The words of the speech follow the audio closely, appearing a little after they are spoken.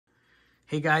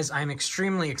Hey guys, I'm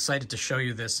extremely excited to show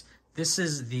you this. This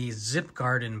is the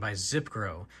ZipGarden by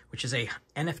ZipGrow, which is a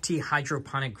NFT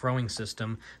hydroponic growing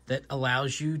system that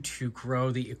allows you to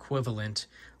grow the equivalent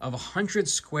of 100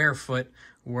 square foot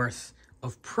worth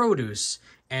of produce,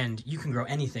 and you can grow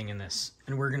anything in this.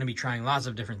 And we're going to be trying lots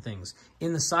of different things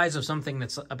in the size of something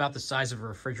that's about the size of a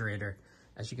refrigerator.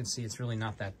 As you can see, it's really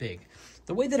not that big.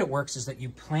 The way that it works is that you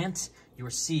plant your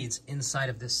seeds inside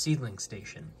of this seedling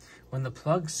station. When the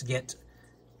plugs get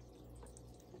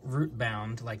root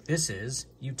bound like this is,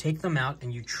 you take them out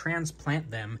and you transplant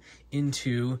them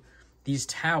into these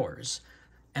towers.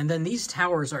 And then these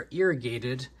towers are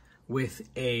irrigated with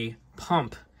a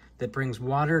pump that brings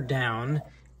water down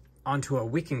onto a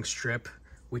wicking strip,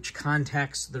 which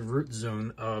contacts the root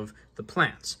zone of the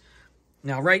plants.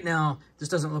 Now, right now, this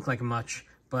doesn't look like much,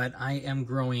 but I am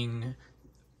growing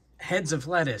heads of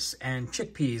lettuce and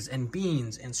chickpeas and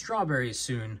beans and strawberries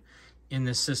soon in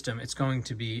this system. It's going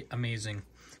to be amazing.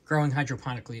 Growing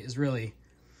hydroponically is really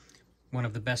one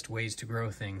of the best ways to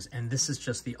grow things, and this is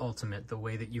just the ultimate, the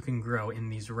way that you can grow in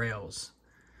these rails.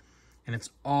 And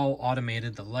it's all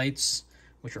automated. The lights,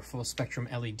 which are full spectrum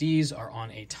LEDs, are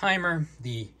on a timer.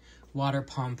 The water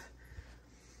pump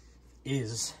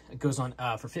goes on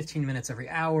for 15 minutes every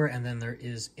hour, and then there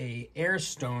is a air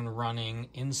stone running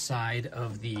inside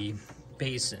of the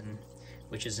basin,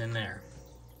 which is in there.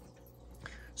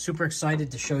 Super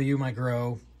excited to show you my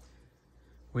grow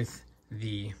with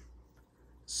the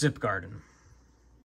ZipGarden.